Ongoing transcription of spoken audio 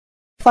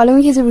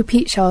Following is a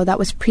repeat show that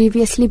was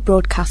previously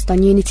broadcast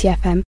on Unity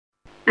FM.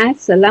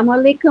 Assalamu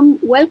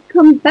alaikum.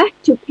 Welcome back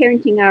to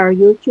Parenting Hour.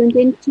 You're tuned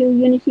into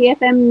Unity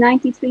FM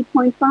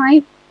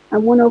 93.5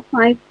 and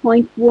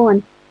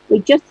 105.1. We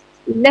just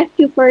left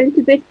you for a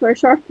little bit for a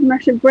short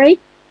commercial break,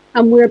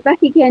 and we're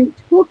back again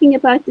talking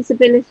about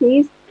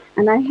disabilities.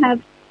 And I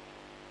have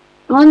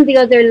on the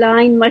other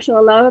line,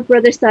 mashallah,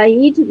 Brother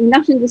Saeed,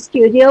 not in the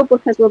studio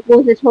because we're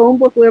both at home,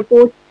 but we're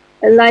both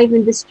live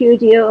in the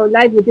studio,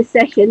 live with the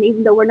session,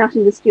 even though we're not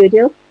in the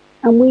studio.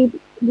 And we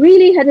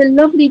really had a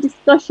lovely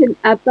discussion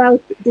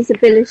about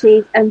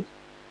disabilities and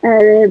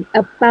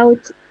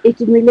about it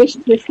in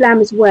relation to Islam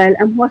as well,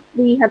 and what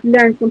we have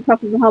learned from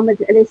Prophet Muhammad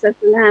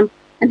ﷺ,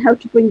 and how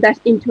to bring that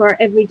into our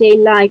everyday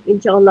life,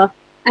 inshallah,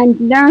 and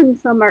learn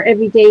from our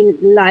everyday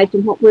life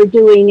and what we're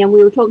doing. And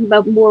we were talking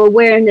about more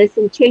awareness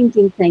and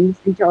changing things,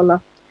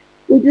 inshallah.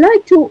 We'd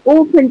like to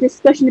open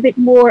discussion a bit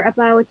more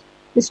about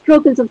the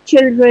struggles of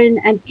children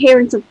and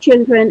parents of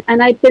children.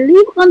 And I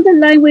believe on the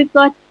line we've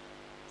got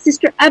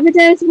Sister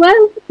Abida as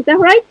well. Is that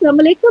right?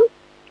 Assalamu alaikum.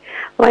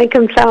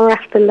 Walaikum salam wa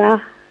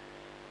rahmatullah.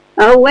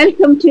 Oh,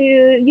 welcome to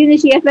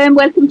Unity FM.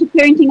 Welcome to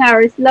Parenting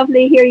Hour. It's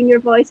lovely hearing your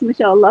voice,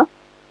 mashallah.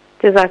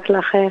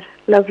 Jazakallah khair.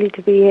 Lovely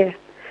to be here.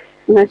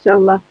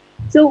 Mashallah.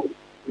 So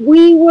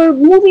we were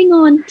moving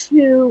on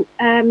to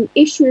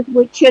issues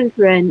with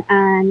children,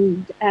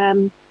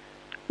 and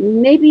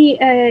maybe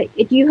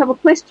do you have a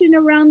question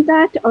around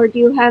that, or do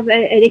you have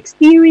an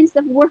experience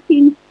of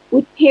working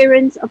with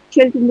parents of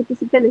children with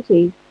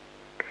disabilities?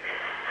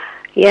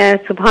 Yeah,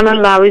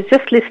 subhanAllah. I was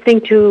just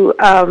listening to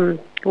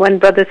when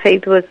Brother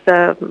Said was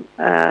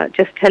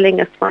just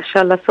telling us,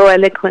 mashallah, so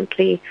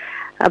eloquently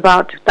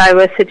about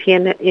diversity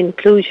and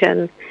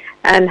inclusion,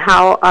 and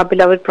how our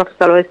beloved Prophet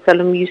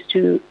ﷺ used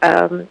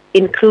to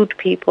include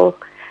people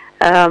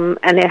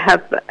and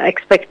have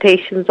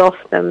expectations of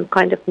them,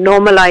 kind of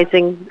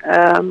normalizing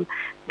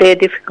their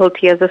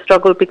difficulty as a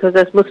struggle, because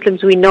as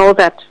Muslims we know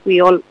that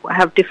we all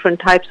have different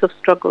types of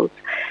struggles.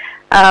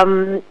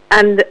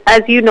 And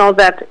as you know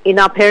that in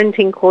our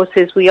parenting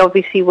courses we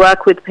obviously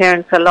work with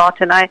parents a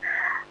lot, and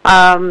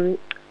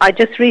I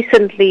just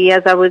recently,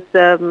 as I was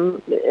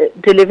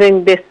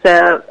delivering this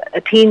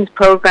teens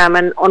program,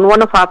 and on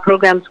one of our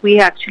programs we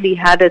actually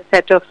had a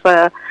set of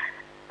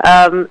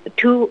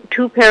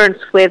two parents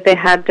where they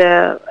had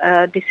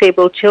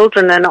disabled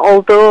children. And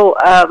although,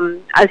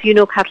 as you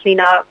know, Kathleen,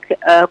 our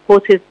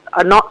courses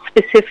are not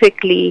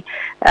specifically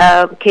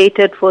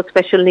catered for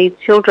special needs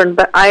children,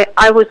 but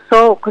I was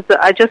so, because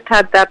I just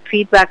had that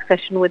feedback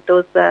session with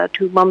those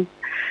two mums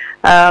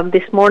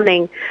this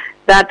morning,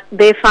 that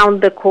they found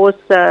the course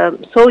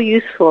so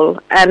useful.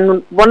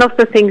 And one of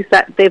the things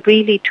that they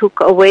really took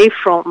away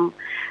from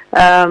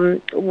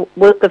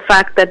was the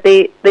fact that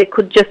they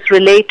could just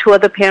relate to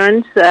other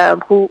parents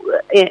who,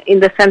 in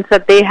the sense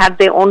that they had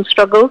their own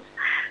struggles.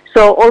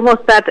 So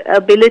almost that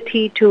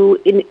ability to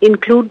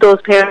include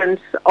those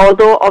parents,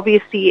 although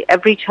obviously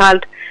every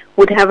child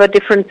would have a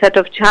different set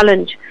of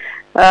challenge.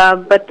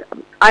 But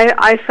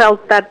I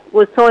felt that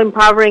was so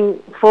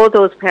empowering for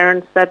those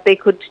parents, that they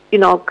could,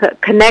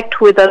 connect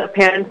with other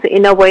parents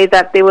in a way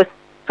that there were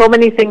so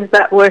many things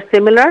that were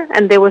similar,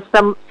 and there were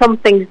some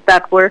things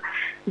that were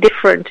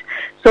different.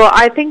 So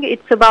I think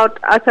it's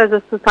about us as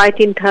a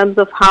society in terms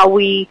of how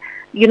we,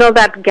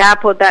 that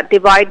gap or that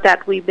divide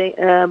that we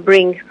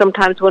bring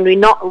sometimes when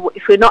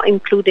if we're not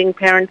including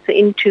parents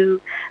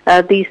into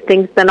these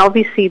things, then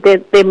obviously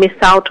they miss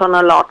out on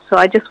a lot. So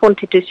I just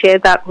wanted to share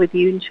that with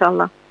you,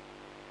 inshallah.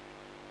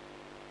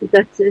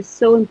 That's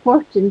so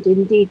important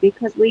indeed,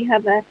 because we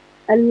have a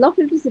lot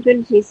of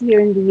disabilities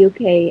here in the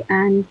UK,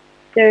 and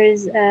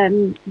there's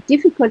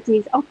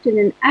difficulties often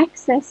in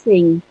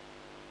accessing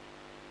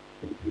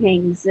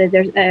things.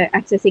 There's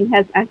accessing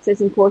help,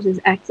 accessing courses,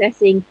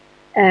 accessing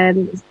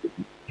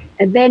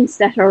events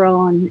that are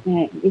on.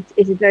 It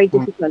is very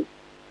difficult.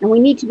 And we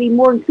need to be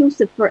more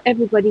inclusive for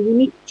everybody. We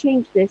need to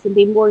change this and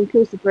be more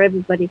inclusive for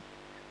everybody.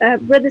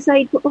 Brother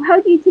Said,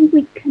 how do you think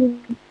we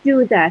can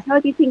do that? How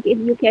do you think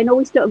in the UK, I know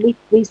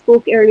we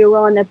spoke earlier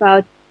on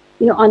about,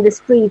 on the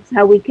streets,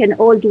 how we can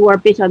all do our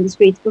bit on the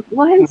streets, but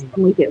what else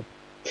can we do?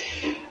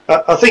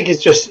 I think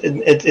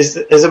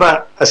it's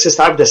about, as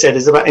Sister Abda said,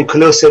 it's about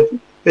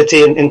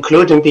inclusivity and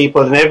including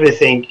people and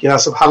everything.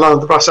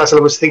 SubhanAllah, the Prophet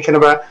ﷺ was thinking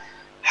about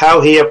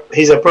how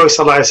his approach,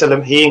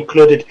 ﷺ, he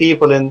included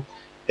people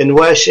in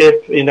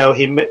worship. He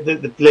made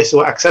the places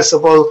were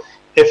accessible.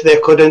 If they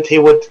couldn't, he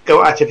would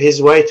go out of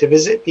his way to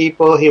visit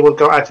people. He would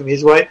go out of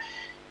his way.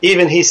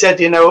 Even he said,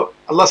 Allah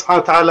subhanahu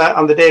wa ta'ala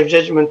on the Day of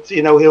Judgment,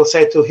 he'll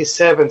say to his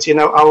servants, I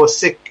was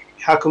sick.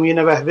 How come you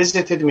never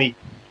visited me?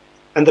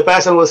 And the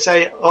person will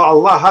say, oh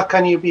Allah, how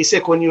can you be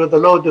sick when you are the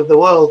Lord of the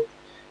world?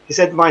 He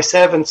said, my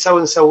servant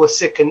so-and-so was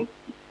sick and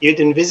you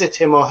didn't visit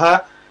him or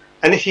her.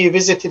 And if you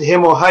visited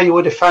him or her, you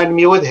would have found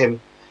me with him.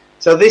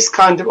 So this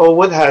kind of, or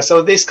with her.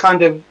 So this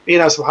kind of,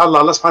 subhanAllah,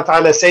 Allah subhanahu wa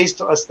ta'ala says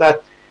to us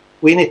that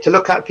we need to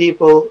look at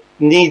people's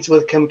needs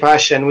with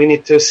compassion. We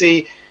need to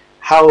see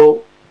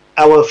how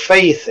our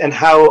faith and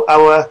how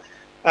our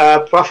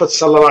Prophet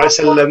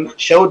ﷺ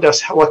showed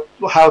us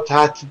how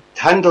to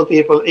handle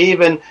people,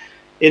 even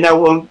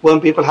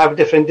when people have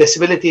different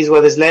disabilities,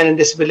 whether it's learning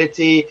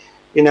disability,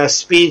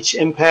 speech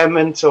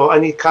impairment, or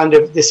any kind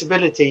of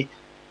disability.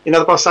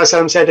 The Prophet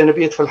ﷺ said in a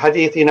beautiful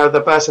hadith,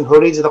 the person who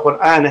reads the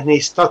Quran and he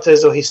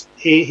stutters or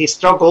he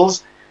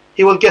struggles,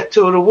 he will get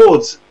 2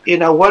 rewards,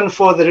 one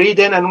for the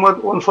reading and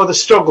one for the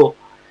struggle.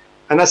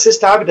 And as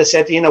Sister Abida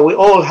said, we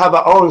all have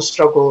our own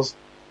struggles.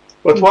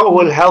 But what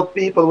will help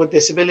people with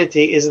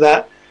disability is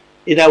that,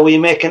 we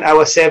making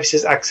our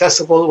services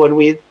accessible. When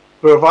we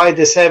provide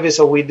the service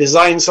or we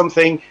design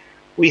something,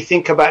 we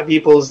think about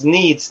people's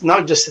needs,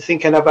 not just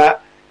thinking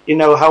about,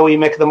 how we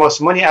make the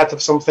most money out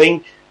of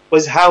something,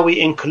 was how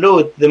we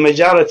include the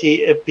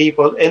majority of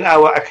people in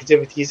our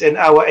activities, in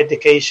our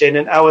education,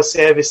 in our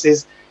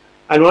services.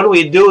 And when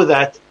we do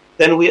that,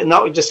 then we're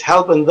not just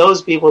helping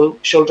those people,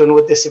 children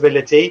with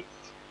disability,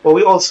 but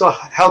we also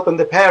helping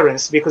the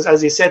parents. Because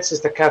as you said,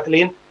 Sister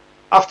Kathleen,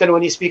 often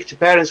when you speak to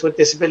parents with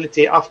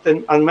disability,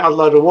 and may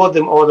Allah reward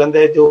them all, and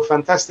they do a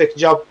fantastic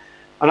job,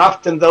 and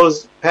often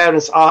those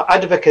parents are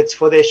advocates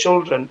for their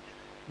children.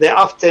 They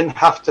often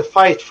have to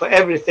fight for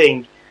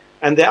everything,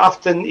 and they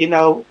often,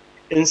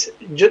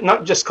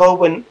 not just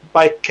coping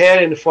by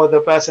caring for the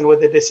person with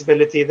the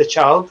disability, the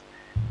child,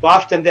 but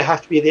often they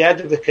have to be the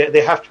advocate,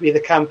 they have to be the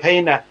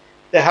campaigner,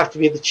 they have to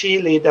be the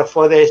cheerleader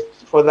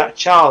for that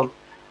child,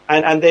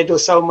 and they do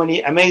so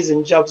many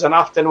amazing jobs. And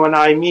often when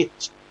I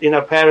meet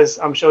parents,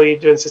 I'm sure you're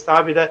doing, Sister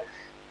Abida,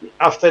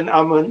 often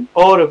I'm in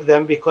awe of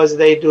them because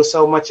they do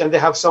so much and they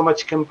have so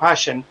much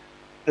compassion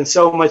and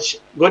so much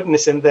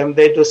goodness in them.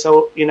 They do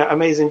so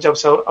amazing job.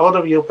 So all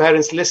of you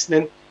parents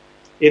listening,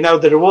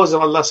 the rewards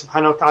of Allah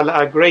subhanahu wa ta'ala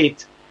are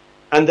great,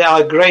 and they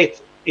are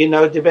great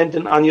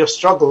depending on your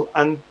struggle,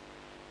 and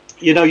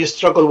your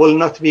struggle will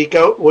not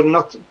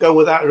go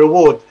without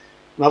reward,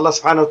 and Allah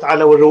subhanahu wa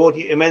ta'ala will reward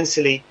you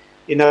immensely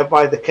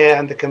by the care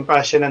and the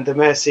compassion and the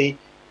mercy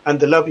and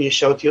the love you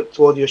show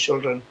toward your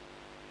children.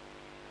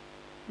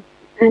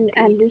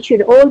 And we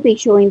should all be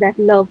showing that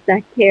love,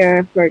 that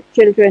care for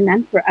children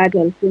and for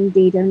adults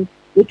indeed. And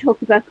we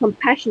talked about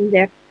compassion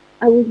there.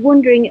 I was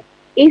wondering,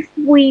 if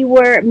we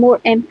were more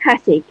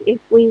empathic,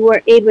 if we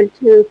were able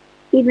to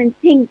even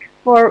think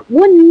for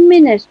 1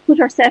 minute, put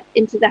ourselves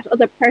into that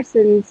other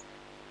person's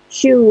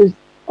shoes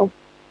of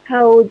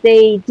how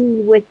they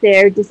deal with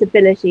their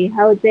disability,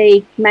 how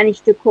they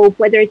manage to cope,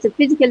 whether it's a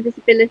physical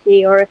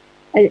disability or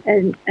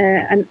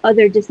an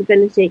other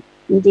disability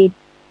indeed,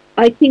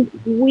 I think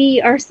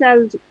we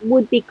ourselves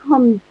would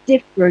become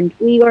different.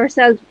 We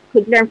ourselves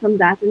could learn from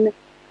that. And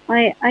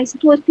I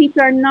suppose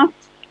people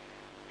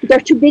they're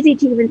too busy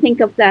to even think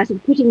of that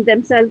and putting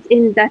themselves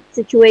in that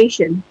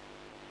situation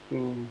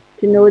to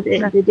know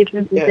the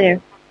differences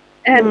there.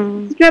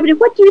 Sister,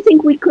 what do you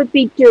think we could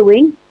be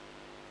doing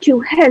to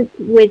help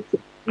with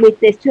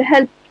this, to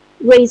help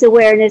raise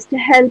awareness, to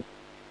help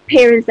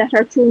parents that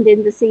are tuned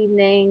in this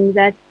evening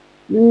that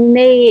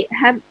may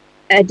have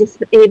a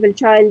disabled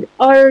child,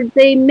 or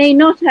they may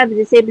not have a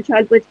disabled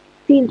child, but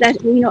feel that,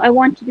 I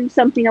want to do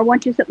something, I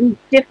want to do something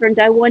different,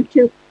 I want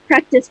to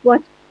practice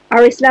what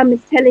our Islam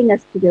is telling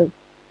us to do?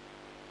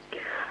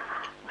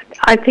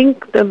 I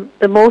think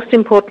the most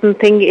important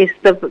thing is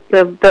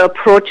the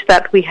approach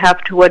that we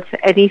have towards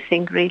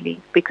anything,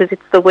 really, because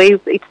it's the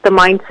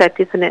mindset,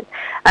 isn't it?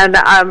 And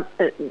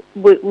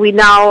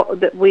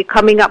we're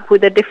coming up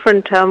with a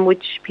different term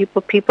which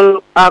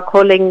people are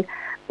calling.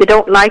 They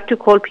don't like to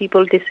call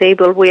people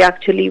disabled. We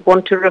actually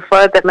want to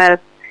refer them as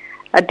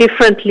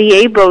differently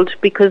abled,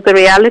 because the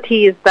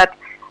reality is that,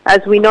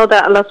 as we know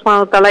that Allah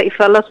subhanahu wa ta'ala, if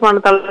Allah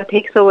subhanahu wa ta'ala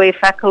takes away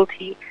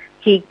faculty,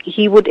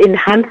 He would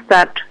enhance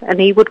that, and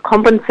He would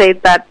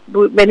compensate that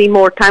many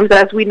more times.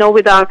 As we know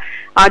with our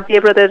dear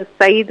brother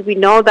Saeed, we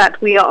know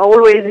that we are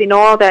always in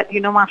awe that,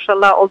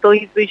 mashallah, although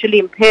he's visually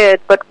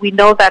impaired, but we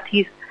know that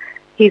his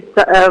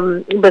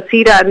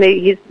basira and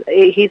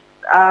his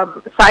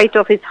sight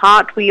of his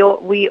heart, we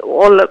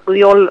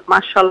all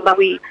mashallah,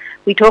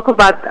 we talk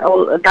about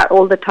that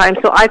all the time.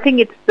 So I think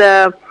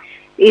it's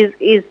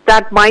is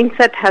that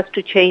mindset has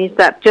to change,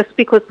 that just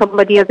because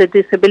somebody has a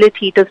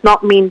disability does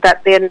not mean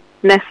that they're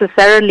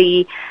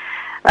necessarily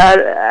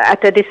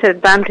at a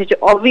disadvantage.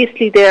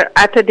 Obviously they're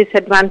at a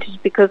disadvantage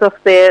because of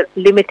their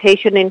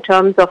limitation in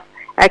terms of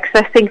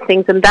accessing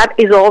things, and that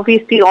is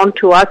obviously on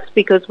to us,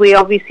 because we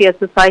obviously as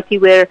a society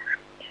we're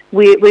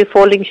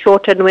falling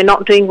short and we're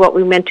not doing what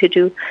we meant to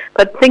do.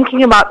 But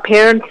thinking about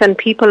parents and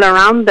people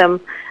around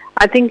them,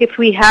 I think if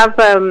we have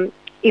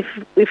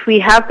if we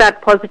have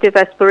that positive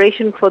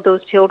aspiration for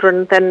those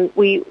children, then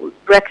we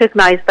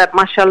recognize that,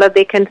 mashallah,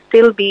 they can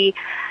still be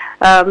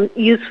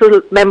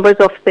useful members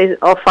of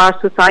our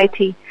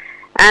society.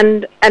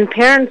 And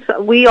parents,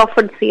 we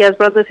often see, as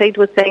Brother Said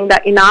was saying,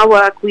 that in our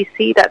work we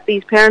see that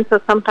these parents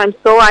are sometimes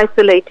so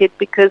isolated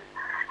because,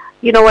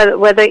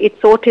 whether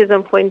it's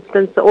autism, for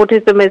instance.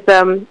 Autism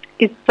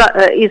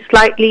is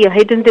slightly a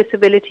hidden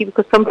disability,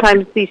 because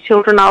sometimes these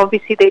children are,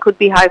 obviously they could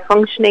be high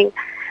functioning,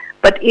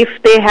 but if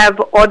they have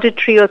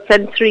auditory or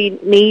sensory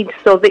needs,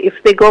 so that if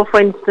they go, for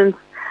instance,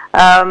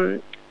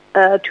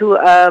 to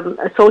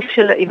a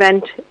social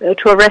event,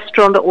 to a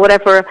restaurant or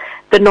whatever,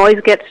 the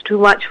noise gets too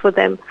much for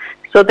them.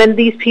 So then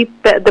these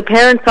people, the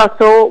parents are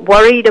so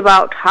worried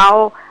about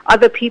how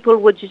other people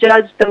would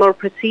judge them or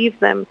perceive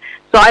them.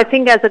 So I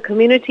think as a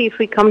community, if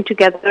we come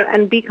together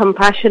and be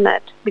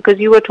compassionate, because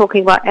you were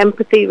talking about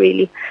empathy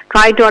really,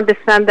 try to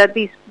understand that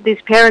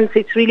these parents,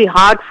 it's really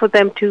hard for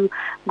them to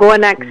go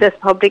and access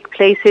public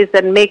places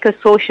and make a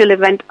social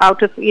event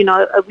out of,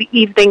 a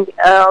evening,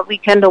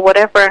 weekend or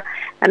whatever.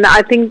 And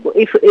I think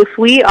if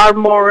we are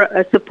more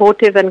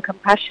supportive and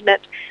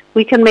compassionate,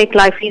 we can make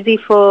life easy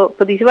for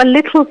these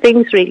little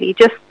things really,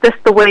 just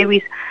the way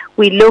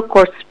we look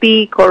or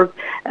speak or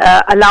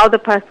allow the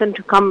person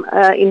to come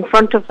in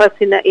front of us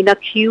in a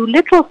queue.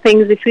 Little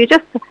things, if we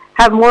just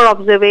have more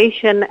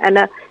observation and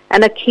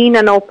a keen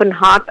and open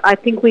heart, I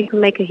think we can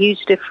make a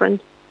huge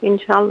difference,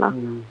 inshallah.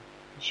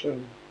 Sure.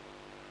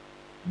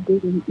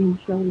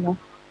 Inshallah.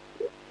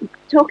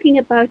 Talking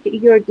about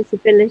your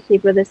disability,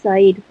 Brother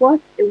Saeed,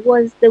 what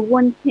was the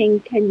one thing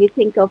can you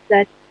think of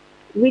that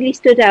really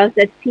stood out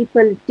that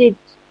people did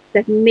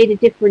that made a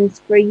difference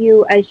for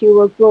you as you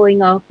were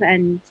growing up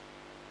and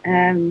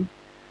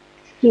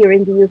here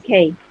in the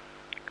UK?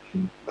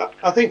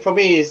 I think for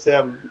me is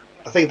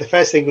I think the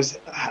first thing was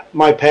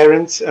my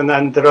parents, and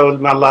then the role,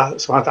 may Allah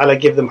subhanahu wa ta'ala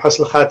give them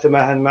husn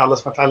khatimah, and may Allah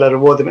subhanahu wa ta'ala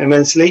reward them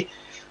immensely.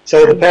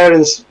 So the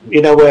parents,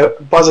 were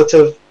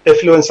positive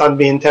influence on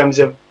me in terms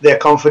of their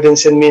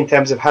confidence in me, in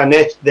terms of how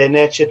they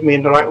nurtured me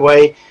in the right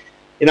way.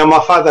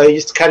 My father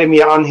used to carry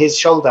me on his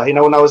shoulder,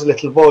 when I was a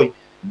little boy.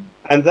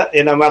 And that,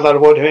 may Allah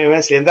reward him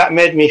immensely. And that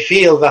made me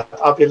feel that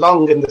I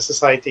belong in the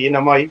society.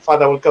 My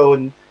father would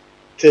go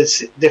to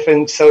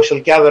different social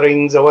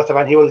gatherings or whatever,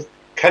 and he would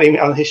carry me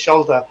on his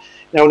shoulder,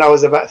 when I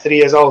was about 3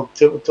 years old,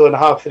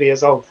 2.5, 3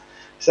 years old.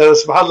 So,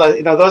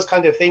 subhanAllah, those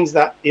kind of things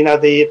that,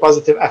 the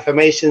positive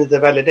affirmations, the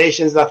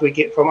validations that we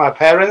get from our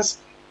parents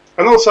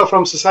and also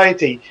from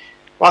society.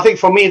 But I think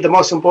for me, the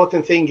most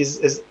important thing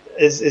is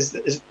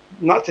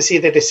not to see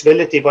the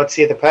disability, but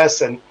see the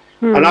person.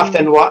 And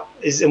often what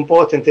is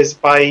important is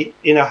by,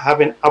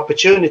 having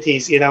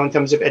opportunities, in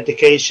terms of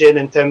education,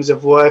 in terms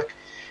of work,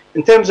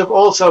 in terms of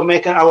also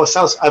making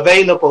ourselves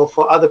available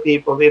for other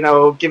people.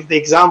 Give the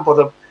example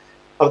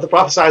of the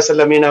Prophet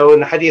ﷺ,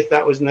 in a hadith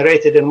that was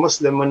narrated in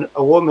Muslim, when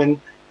a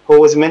woman who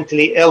was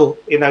mentally ill,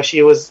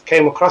 she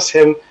came across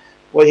him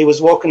while he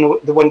was walking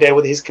one day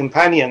with his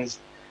companions.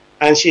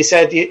 And she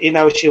said,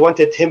 she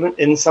wanted him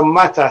in some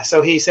matter.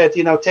 So he said,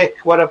 take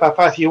whatever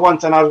path you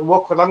want and I'll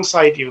walk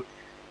alongside you.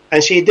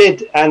 And she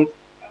did, and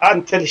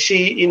until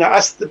she,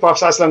 asked the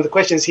Prophet ﷺ the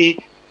questions, he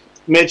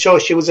made sure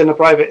she was in a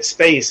private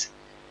space.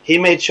 He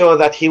made sure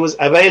that he was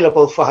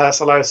available for her,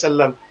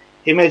 ﷺ.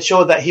 He made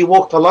sure that he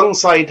walked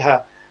alongside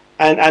her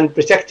and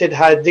protected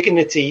her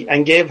dignity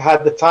and gave her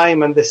the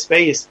time and the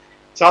space.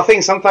 So I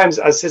think sometimes,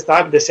 as Sister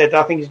Abda said,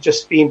 I think it's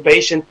just being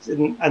patient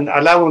and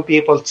allowing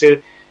people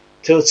to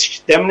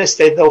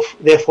demonstrate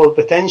their full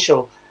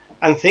potential,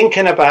 and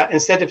thinking about,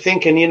 instead of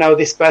thinking,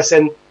 this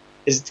person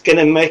is going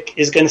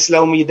to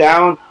slow me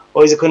down,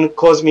 or is it going to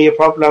cause me a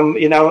problem?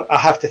 I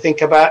have to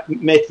think about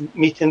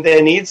meeting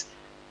their needs.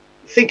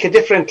 Think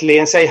differently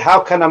and say, how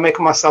can I make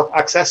myself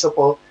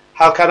accessible?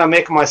 How can I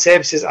make my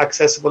services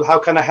accessible? How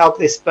can I help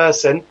this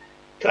person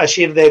to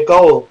achieve their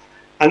goal?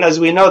 And as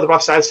we know, the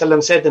Prophet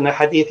ﷺ said in a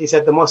hadith, he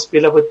said, the most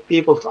beloved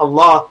people to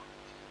Allah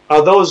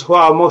are those who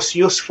are most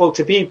useful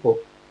to people.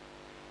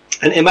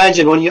 And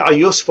imagine when you are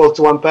useful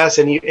to one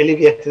person, you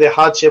alleviate their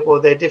hardship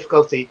or their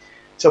difficulty.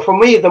 So for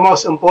me, the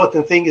most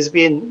important thing is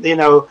being,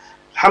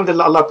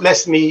 alhamdulillah, Allah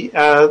blessed me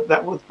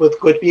that with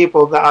good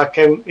people that I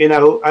can,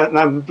 and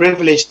I'm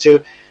privileged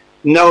to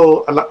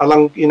know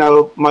along,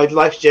 my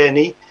life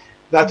journey,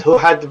 that who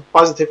had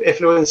positive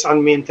influence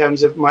on me in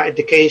terms of my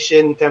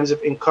education, in terms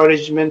of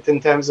encouragement, in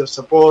terms of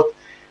support.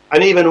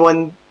 And even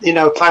when,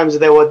 times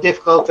they were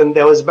difficult and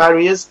there was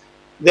barriers,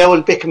 they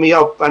will pick me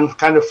up and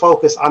kind of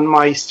focus on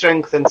my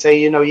strength and say,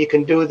 you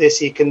can do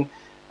this, you can,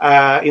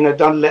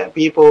 don't let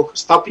people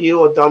stop you,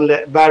 or don't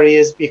let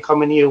barriers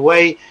become in your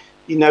way.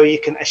 You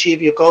can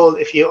achieve your goal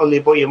if you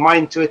only put your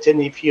mind to it,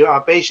 and if you are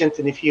patient,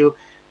 and if you,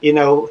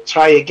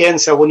 try again.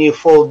 So when you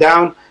fall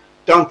down,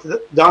 don't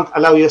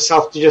allow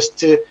yourself to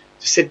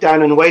sit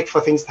down and wait for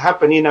things to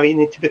happen. You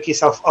need to pick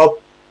yourself up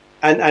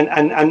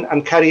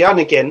and carry on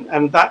again.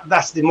 And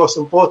that's the most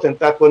important,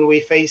 that when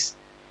we face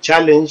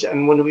challenge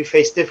and when we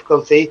face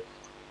difficulty,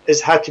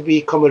 is how to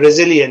become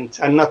resilient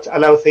and not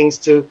allow things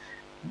to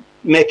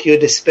make you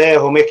despair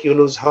or make you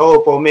lose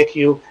hope or make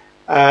you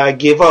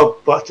give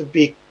up, but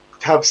to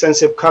have a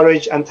sense of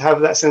courage and to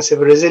have that sense of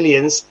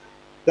resilience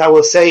that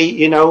will say,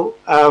 use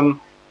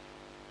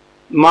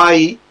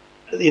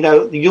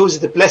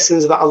the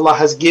blessings that Allah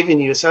has given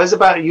you. So it's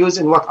about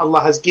using what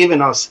Allah has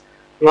given us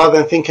rather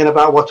than thinking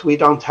about what we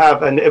don't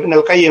have. And Ibn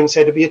al-Qayyim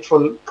said a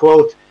beautiful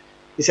quote.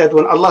 He said,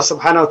 when Allah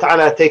subhanahu wa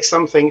ta'ala takes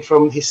something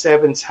from his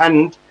servant's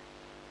hand,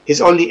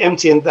 he's only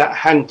emptying that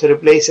hand to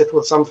replace it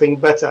with something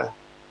better.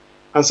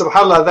 And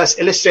subhanAllah, that's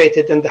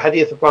illustrated in the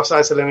hadith of Prophet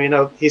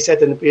ﷺ. He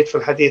said in the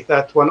beautiful hadith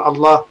that when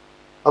Allah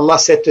Allah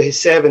said to his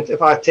servant,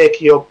 if I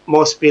take your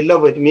most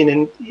beloved,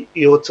 meaning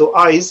your two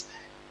eyes,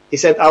 he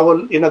said, I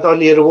will, the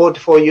only reward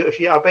for you if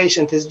you are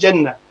patient is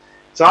Jannah.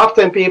 So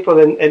often people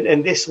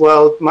in this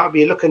world might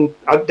be looking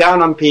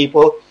down on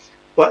people,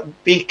 but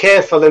be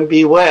careful and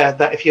beware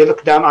that if you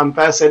look down on a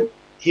person,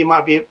 he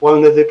might be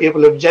one of the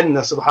people of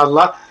Jannah,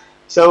 subhanAllah.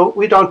 So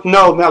we don't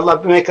know. May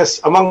Allah make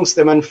us amongst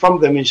them and from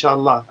them,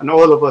 inshallah. And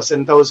all of us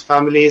and those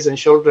families and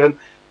children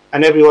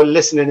and everyone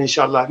listening,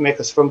 inshallah, make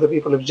us from the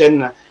people of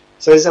Jannah.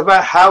 So it's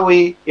about how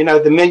we,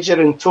 the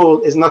measuring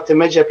tool is not to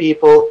measure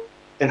people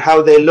and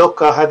how they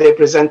look or how they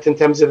present in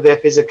terms of their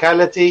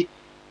physicality.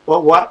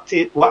 But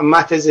what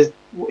matters is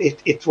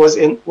it was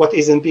in what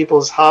is in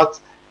people's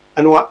hearts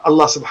and what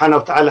Allah subhanahu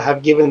wa ta'ala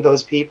have given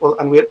those people.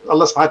 And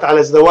Allah subhanahu wa ta'ala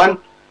is the one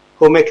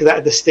who make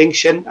that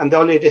distinction, and the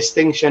only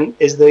distinction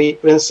is the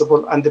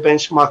principle and the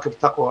benchmark of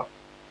taqwa.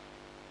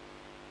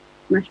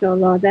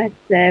 MashaAllah,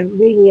 that's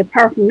really a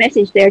powerful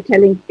message there,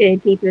 telling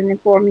people and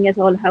informing us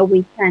all how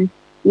we can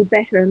be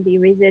better and be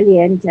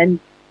resilient. And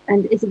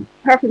it's a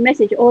perfect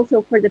message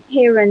also for the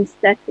parents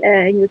that,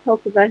 and you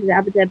talked about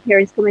the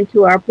parents coming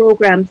to our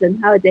programs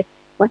and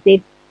what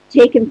they've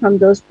taken from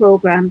those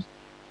programs.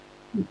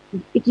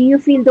 Do you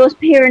feel those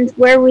parents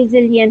were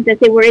resilient, that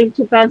they were able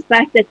to bounce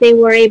back, that they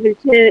were able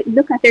to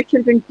look at their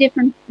children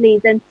differently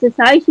than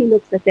society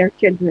looks at their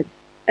children,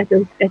 at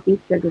these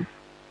children?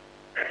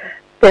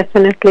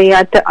 Definitely.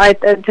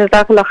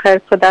 Jazakallah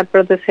khair for that,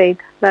 Brother Said.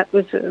 That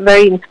was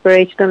very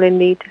inspirational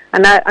indeed.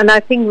 And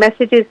I think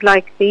messages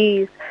like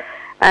these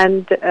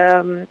and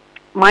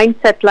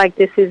mindset like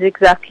this is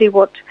exactly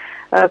what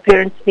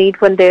parents need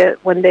when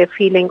they're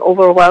feeling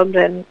overwhelmed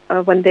and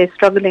when they're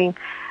struggling.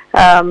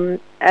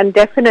 And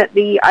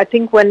definitely, I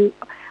think when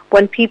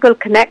people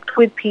connect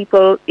with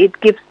people, it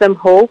gives them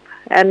hope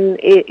and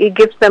it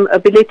gives them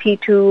ability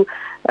to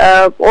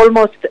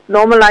almost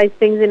normalize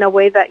things in a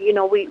way that,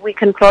 we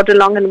can plod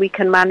along and we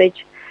can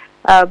manage.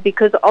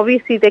 Because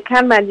obviously they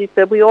can manage,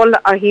 but we all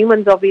are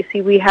humans,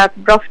 obviously. We have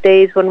rough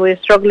days when we're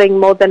struggling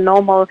more than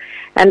normal,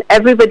 and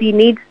everybody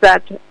needs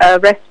that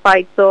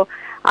respite. So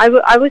I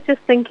was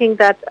just thinking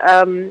that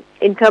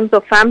in terms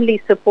of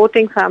families,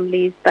 supporting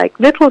families, like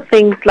little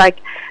things like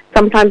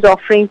sometimes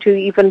offering to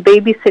even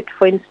babysit,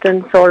 for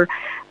instance, or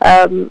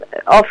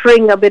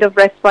offering a bit of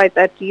respite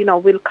that,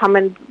 we'll come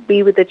and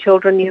be with the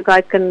children. You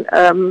guys can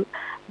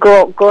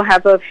go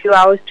have a few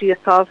hours to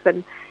yourself.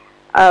 And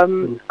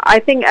I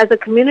think as a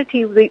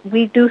community,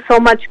 we do so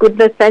much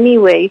goodness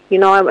anyway.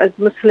 As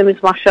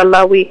Muslims,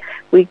 mashallah, we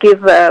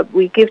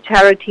give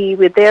charity.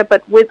 We're there,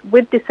 but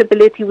with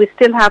disability, we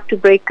still have to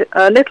break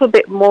a little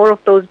bit more of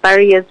those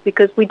barriers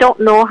because we don't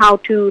know how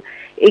to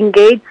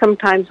engage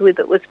sometimes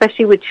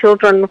especially with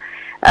children.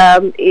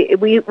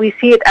 We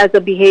see it as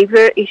a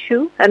behavior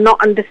issue and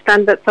not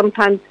understand that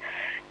sometimes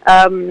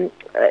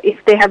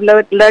if they have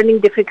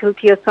learning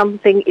difficulty or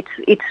something,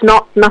 it's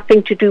not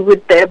nothing to do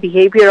with their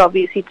behavior.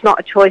 Obviously, it's not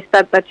a choice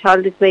that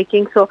child is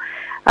making. So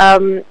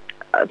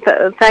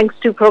thanks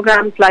to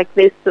programs like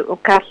this,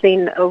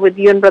 Kathleen, with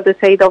you and Brother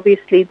Said,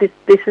 obviously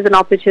this is an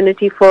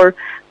opportunity for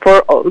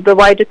the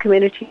wider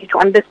community to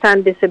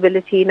understand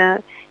disability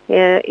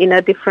in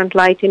a different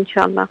light,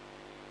 inshallah.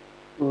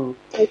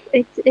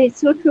 It's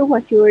so true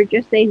what you were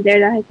just saying there.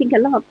 That I think a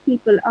lot of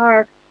people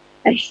are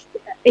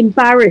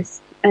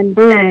embarrassed and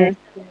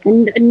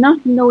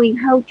not knowing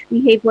how to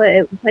behave,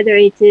 whether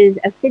it is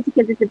a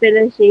physical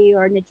disability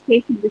or an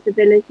educational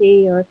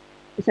disability or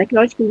a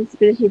psychological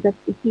disability that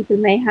people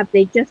may have.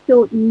 They just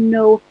don't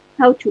know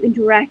how to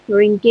interact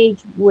or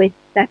engage with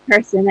that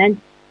person, and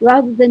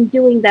rather than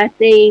doing that,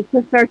 they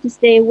prefer to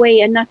stay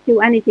away and not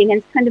do anything. And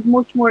it's kind of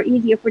much more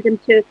easier for them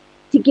to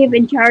give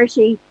in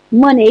charity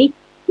money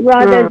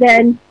rather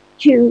than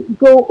to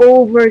go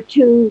over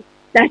to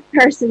that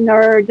person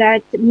or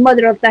that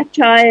mother of that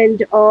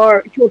child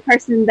or to a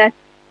person that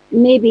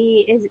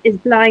maybe is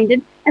blind.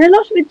 And a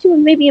lot of it too,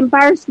 maybe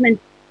embarrassment.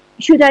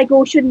 Should I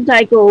go? Shouldn't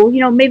I go?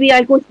 Maybe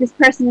I'll go to this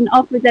person and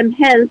offer them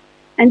help,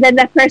 and then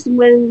that person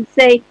will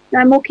say,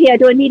 I'm okay, I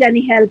don't need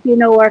any help,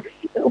 or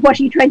what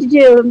are you trying to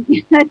do?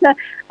 That's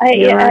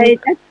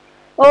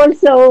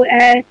also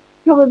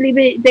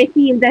probably they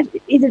feel that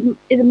is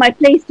it my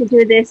place to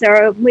do this,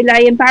 or will I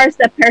embarrass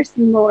that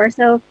person more?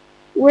 So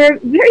we're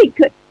very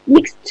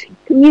mixed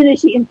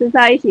community in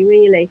society,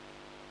 really.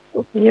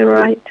 You're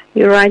right.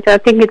 I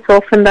think it's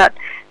often that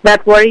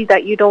worry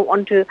that you don't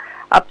want to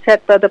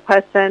upset the other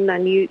person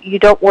and you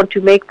don't want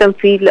to make them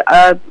feel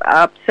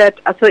upset.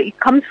 So it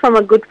comes from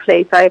a good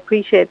place. I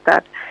appreciate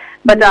that.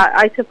 But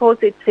I suppose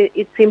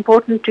it's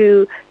important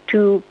to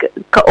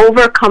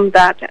overcome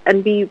that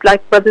and be,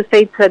 like Brother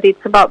Said said,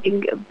 it's about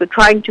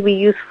trying to be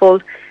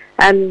useful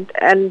and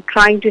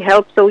trying to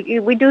help. So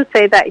we do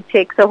say that it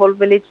takes a whole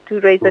village to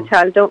raise a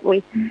child, don't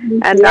we?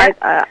 And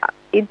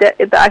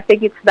I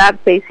think it's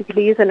that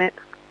basically, isn't it?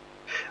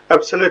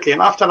 Absolutely.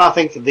 And often I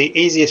think the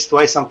easiest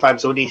way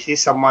sometimes when you see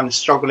someone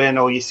struggling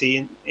or you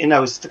see,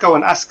 is to go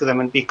and ask them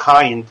and be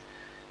kind.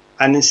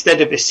 And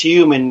instead of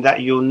assuming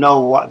that you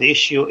know what the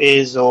issue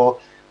is or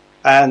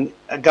and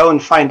go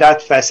and find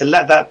out first and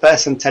let that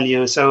person tell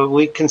you. So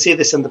we can see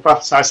this in the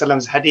Prophet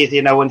ﷺ's hadith,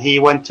 when he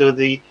went to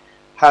the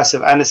house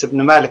of Anas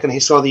ibn Malik and he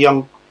saw the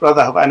young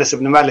brother of Anas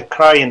ibn Malik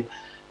crying,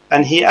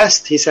 and he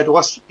said,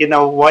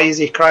 why is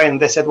he crying?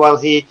 They said, well,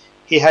 he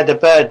had a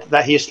bird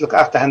that he used to look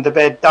after and the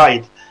bird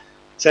died.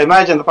 So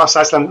imagine the Prophet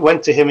ﷺ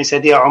went to him, he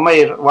said, Ya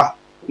Umayr,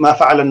 ma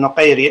fa'al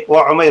al-Nuqayri,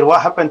 wa Umayr,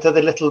 what happened to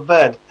the little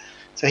bird?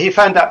 So he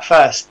found out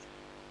first.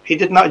 He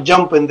did not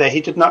jump in there,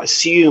 he did not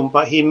assume,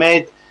 but he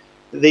made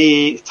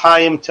the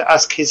time to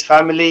ask his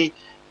family,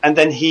 and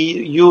then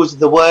he used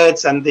the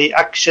words and the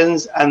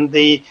actions and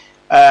the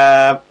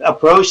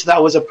approach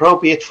that was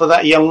appropriate for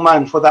that young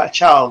man, for that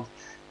child.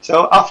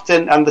 So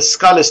often, and the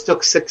scholars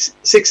took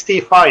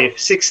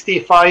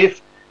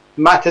 65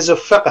 matters of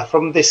fiqh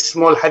from this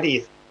small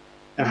hadith,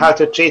 and how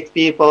to treat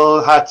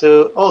people, how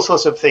to, all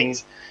sorts of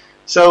things.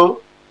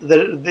 So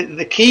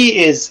the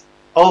key is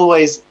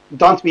always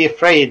don't be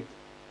afraid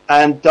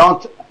and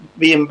don't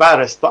be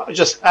embarrassed, but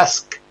just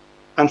ask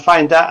and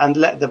find out and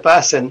let the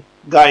person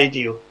guide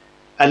you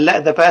and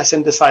let the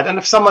person decide. And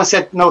if someone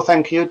said no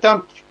thank you,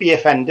 don't be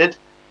offended.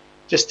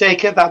 Just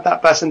take it that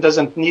that person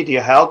doesn't need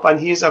your help and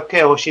he's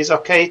okay or she's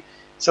okay.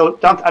 So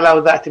don't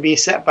allow that to be a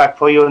setback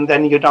for you and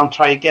then you don't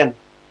try again.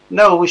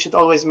 No, we should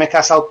always make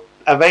ourselves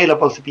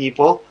available to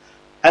people.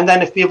 And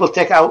then if people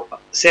take our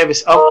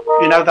service up,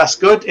 that's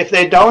good. If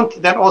they don't,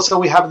 then also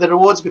we have the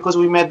rewards because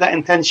we made that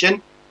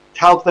intention to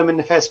help them in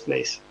the first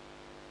place.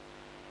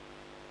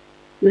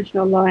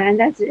 MashaAllah, and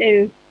that's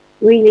a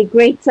really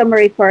great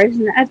summary for us.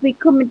 And as we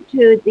come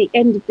to the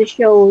end of the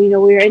show,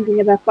 we're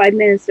ending about 5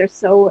 minutes or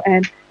so,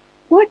 and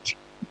what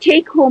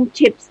take-home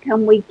tips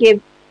can we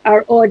give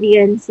our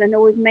audience? I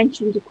know we've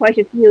mentioned quite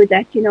a few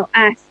that,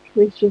 ask,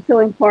 which is so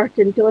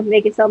important. Don't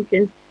make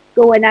assumptions.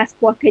 Go and ask,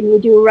 what can you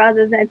do,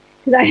 rather than,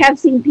 because I have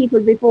seen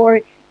people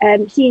before,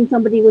 seeing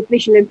somebody with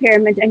visual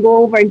impairment and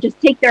go over and just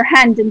take their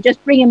hand and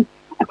just bring them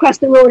across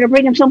the road or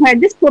bring them somewhere.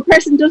 This poor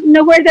person doesn't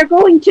know where they're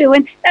going to,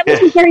 and that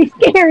must be very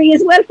scary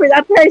as well for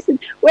that person.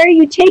 Where are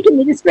you taking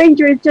me? The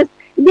stranger is just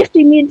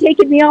lifting me and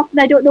taking me off, and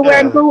I don't know where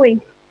I'm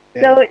going.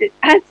 Yeah. So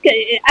ask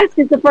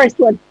is the first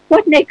one.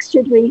 What next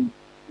should we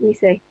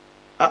say?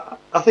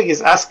 I think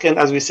it's asking,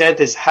 as we said,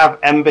 is have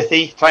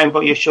empathy. Try and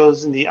put your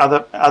shoes in the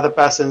other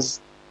person's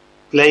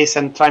place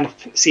and try and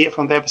see it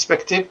from their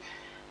perspective,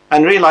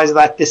 and realize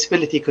that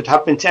disability could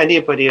happen to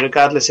anybody,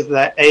 regardless of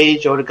their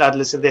age or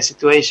regardless of their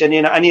situation.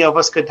 Any of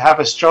us could have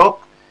a stroke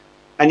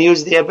and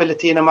use the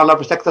ability, and Allah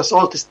protect us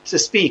all, to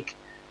speak,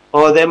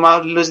 or they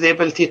might lose the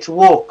ability to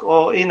walk,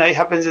 or it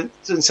happens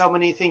in so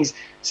many things.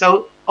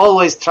 So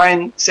always try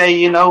and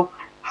say,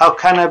 how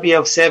can I be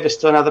of service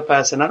to another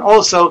person? And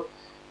also,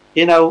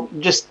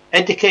 just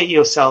educate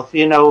yourself,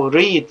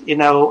 read,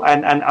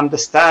 and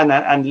understand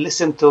and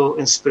listen to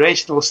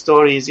inspirational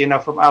stories,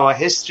 from our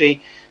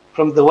history,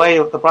 from the way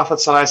of the Prophet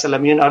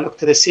ﷺ. Look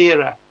to the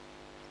seerah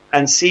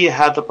and see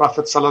how the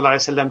Prophet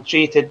ﷺ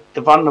treated the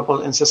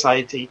vulnerable in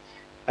society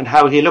and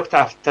how he looked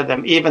after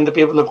them. Even the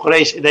people of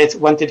Quraysh, they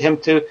wanted him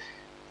to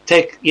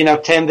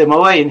turn them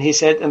away, and he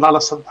said, and Allah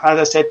subhanahu wa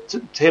ta'ala said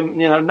to him,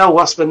 no,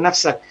 wasbir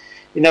nafsak,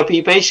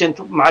 be patient,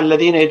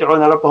 ma'alladhina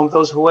yad'una rabbahum,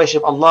 those who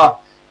worship Allah,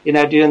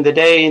 during the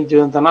day and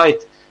during the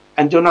night,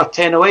 and do not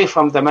turn away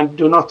from them and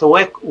do not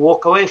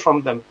walk away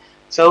from them.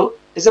 So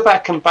it's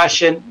about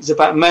compassion, it's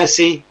about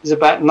mercy, it's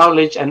about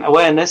knowledge and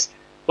awareness,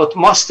 but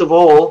most of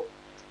all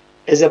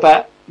is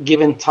about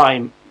giving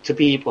time to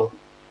people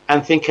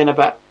and thinking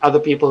about other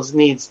people's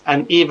needs.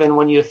 And even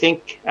when you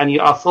think and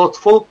you are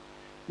thoughtful,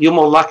 you're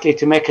more likely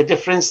to make a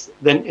difference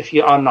than if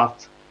you are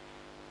not.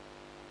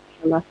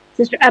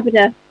 Sister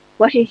Abida,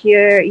 what is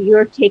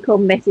your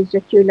take-home message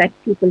that you'd like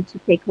people to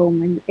take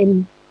home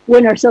in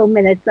 1 or so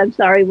minutes? I'm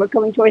sorry, we're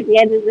coming towards the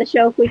end of the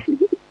show quickly.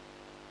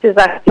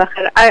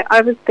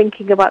 I was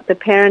thinking about the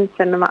parents,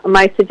 and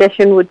my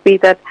suggestion would be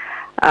that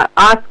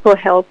ask for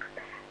help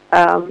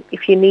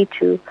if you need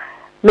to.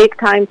 Make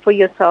time for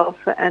yourself,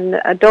 and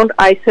don't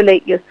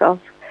isolate yourself,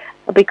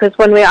 because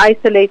when we're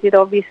isolated,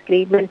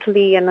 obviously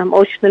mentally and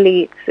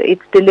emotionally,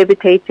 it's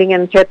debilitating,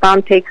 and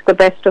shaitan takes the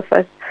best of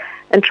us.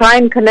 And try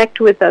and connect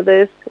with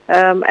others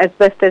as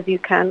best as you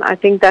can. I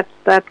think that's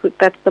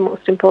the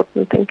most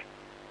important thing.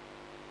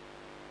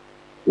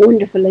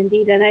 Wonderful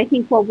indeed. And I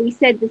think what we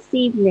said this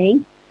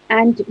evening,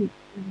 and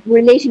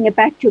relating it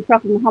back to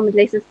Prophet Muhammad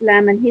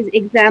and his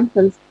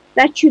examples,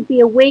 that should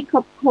be a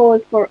wake-up call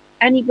for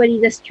anybody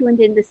that's tuned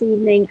in this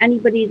evening,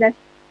 anybody that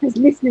has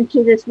listened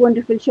to this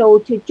wonderful show,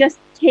 to just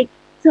take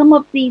some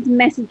of these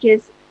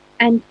messages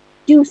and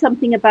do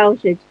something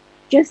about it.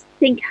 Just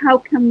think, how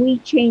can we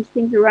change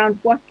things around?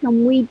 What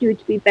can we do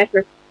to be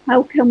better?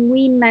 How can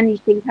we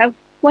manage things?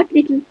 What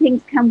little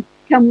things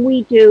can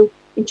we do,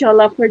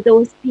 inshallah, for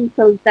those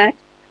people that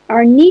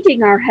are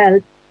needing our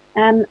help?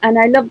 And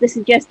I love the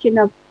suggestion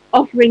of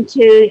offering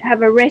to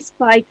have a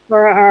respite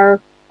for our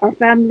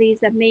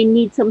families that may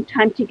need some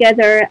time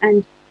together,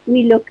 and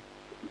we look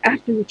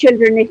after the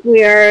children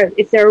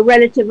if they're a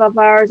relative of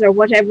ours or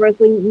whatever, if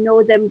we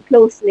know them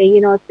closely,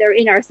 if they're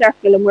in our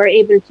circle and we're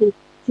able to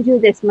do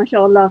this,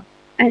 mashallah.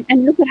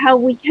 and look at how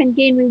we can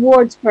gain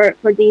rewards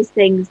for these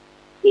things.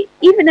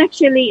 Even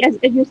actually, as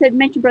you said,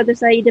 mentioned Brother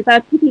Saeed,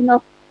 about picking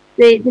up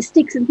the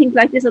sticks and things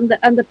like this on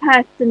the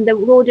paths and the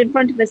road in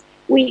front of us.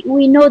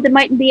 We know there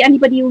mightn't be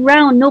anybody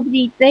around,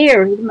 nobody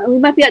there. We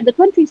might be at the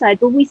countryside,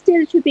 but we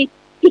still should be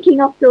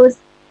picking up those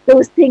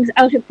things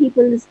out of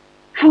people's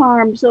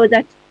harm, so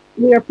that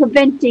we are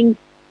preventing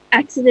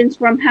accidents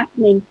from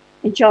happening,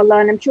 inshallah.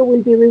 And I'm sure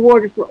we'll be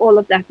rewarded for all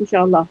of that,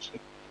 inshallah.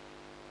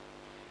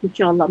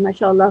 Inshallah,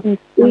 mashallah.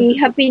 Mm-hmm. We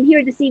have been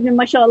here this evening,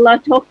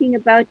 mashallah, talking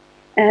about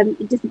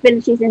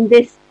disabilities in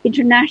this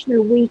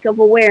International Week of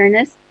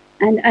Awareness.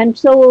 And I'm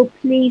so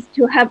pleased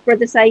to have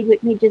Brother Saeed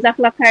with me.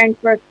 Jazakallah khairan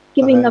for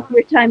giving up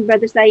your time,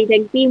 Brother Saeed,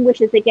 and being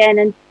with us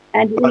again.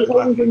 And we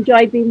always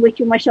enjoy being with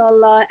you,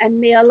 mashallah.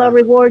 And may Allah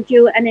reward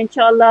you, and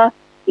inshallah,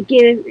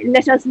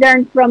 let us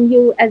learn from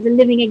you as a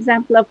living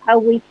example of how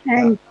we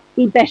can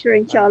be better,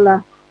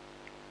 inshallah.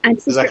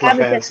 And Sister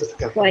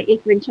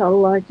Abid,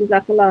 inshallah,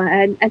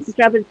 Jazakallah. And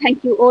Sister Abid,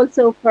 thank you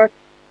also for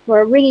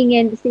ringing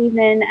in this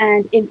evening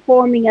and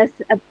informing us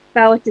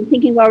about and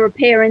thinking about our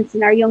parents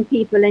and our young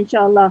people,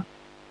 inshallah.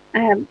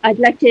 I'd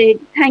like to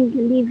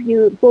leave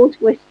you both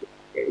with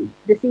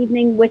this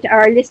evening with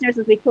our listeners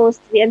as we close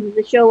to the end of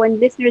the show. And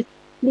listeners,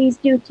 please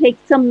do take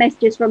some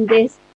messages from this